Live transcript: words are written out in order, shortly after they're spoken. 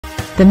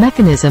The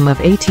mechanism of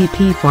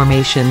ATP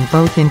formation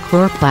both in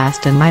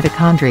chloroplast and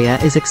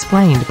mitochondria is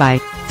explained by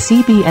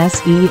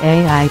CBSE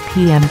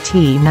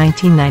AIPMT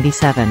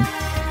 1997.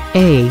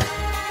 A.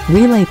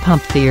 Relay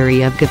pump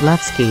theory of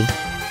Godlewski.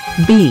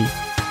 B.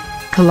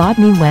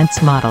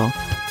 Cholodny-Went's model.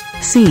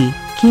 C.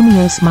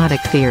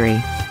 Chemiosmotic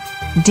theory.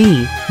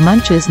 D.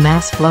 Munch's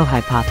mass flow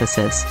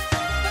hypothesis.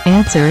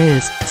 Answer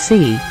is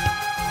C.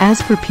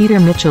 As per Peter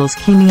Mitchell's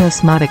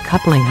chemiosmotic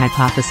coupling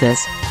hypothesis,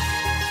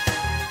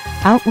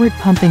 outward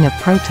pumping of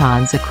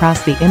protons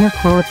across the inner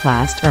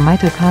chloroplast or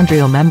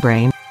mitochondrial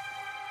membrane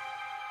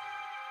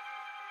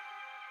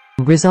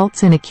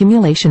results in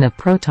accumulation of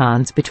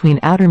protons between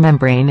outer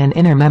membrane and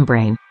inner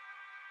membrane.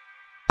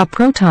 A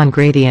proton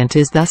gradient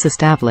is thus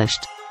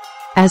established.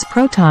 As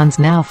protons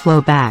now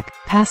flow back,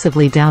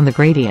 passively down the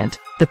gradient,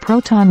 the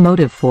proton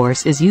motive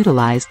force is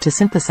utilized to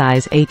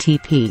synthesize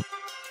ATP.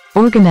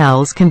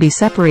 Organelles can be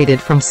separated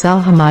from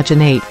cell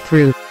homogenate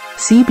through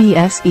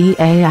CBSE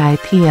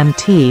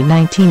AIPMT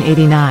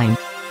 1989.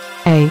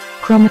 A.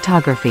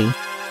 Chromatography.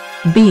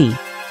 B.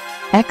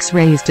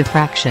 X-rays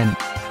diffraction.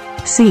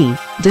 C.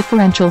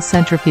 Differential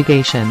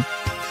centrifugation.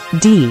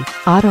 D.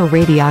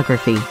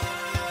 Auto-radiography.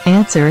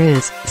 Answer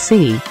is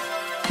C.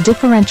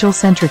 Differential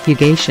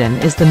centrifugation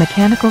is the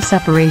mechanical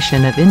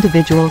separation of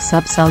individual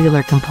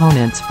subcellular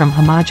components from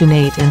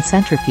homogenate in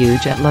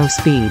centrifuge at low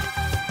speed.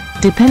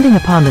 Depending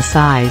upon the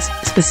size,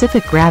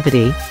 specific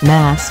gravity,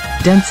 mass,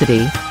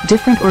 density,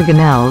 different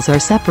organelles are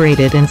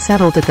separated and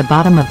settled at the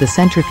bottom of the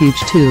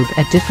centrifuge tube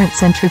at different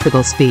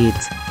centrifugal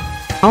speeds.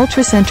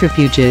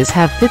 Ultracentrifuges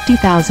have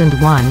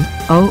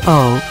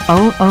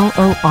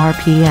 50,001,000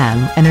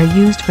 RPM and are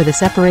used for the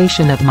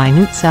separation of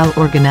minute cell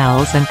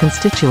organelles and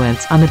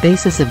constituents on the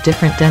basis of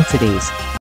different densities.